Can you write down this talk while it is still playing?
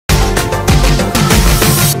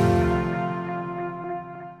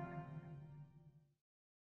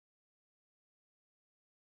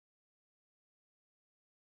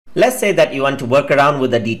Let's say that you want to work around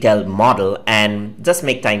with a detailed model and just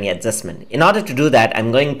make tiny adjustment. In order to do that,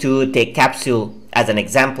 I'm going to take capsule as an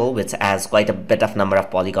example, which has quite a bit of number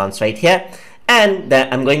of polygons right here. And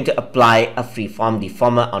then I'm going to apply a freeform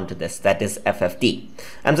deformer onto this, that is FFD.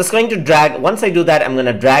 I'm just going to drag, once I do that, I'm going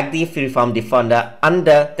to drag the freeform deformer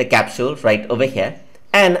under the capsule right over here.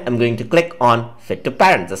 And I'm going to click on fit to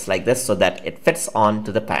parent just like this so that it fits on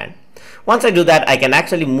to the parent. Once I do that, I can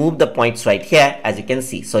actually move the points right here, as you can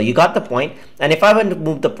see. So you got the point, and if I want to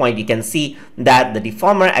move the point, you can see that the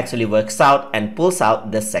deformer actually works out and pulls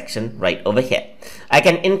out this section right over here. I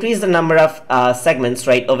can increase the number of segments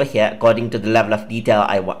right over here according to the level of detail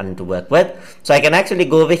I want to work with. So I can actually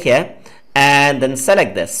go over here and then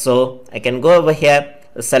select this. So I can go over here,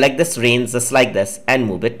 select this range just like this, and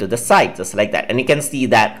move it to the side just like that. And you can see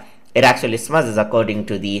that it actually smudges according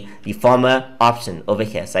to the deformer option over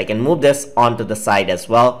here. So I can move this onto the side as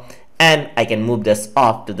well, and I can move this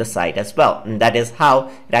off to the side as well. And that is how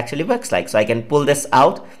it actually works like. So I can pull this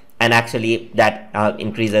out, and actually that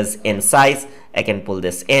increases in size. I can pull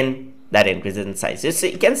this in, that increases in size. So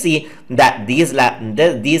you can see that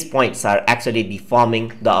these points are actually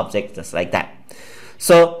deforming the object just like that.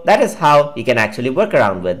 So that is how you can actually work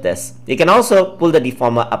around with this. You can also pull the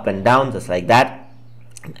deformer up and down just like that.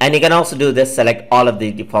 And you can also do this, select all of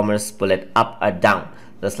the deformers, pull it up or down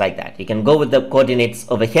just like that. You can go with the coordinates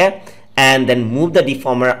over here and then move the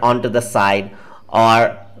deformer onto the side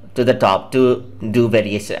or to the top to do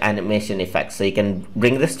variation animation effects. So you can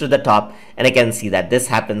bring this to the top, and I can see that this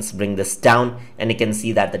happens, bring this down, and you can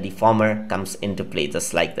see that the deformer comes into play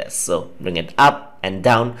just like this. So bring it up and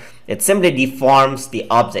down, it simply deforms the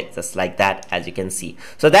object just like that, as you can see.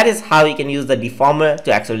 So that is how you can use the deformer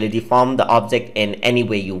to actually deform the object in any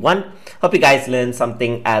way you want. Hope you guys learned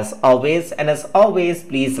something as always, and as always,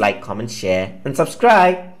 please like, comment, share, and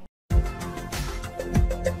subscribe.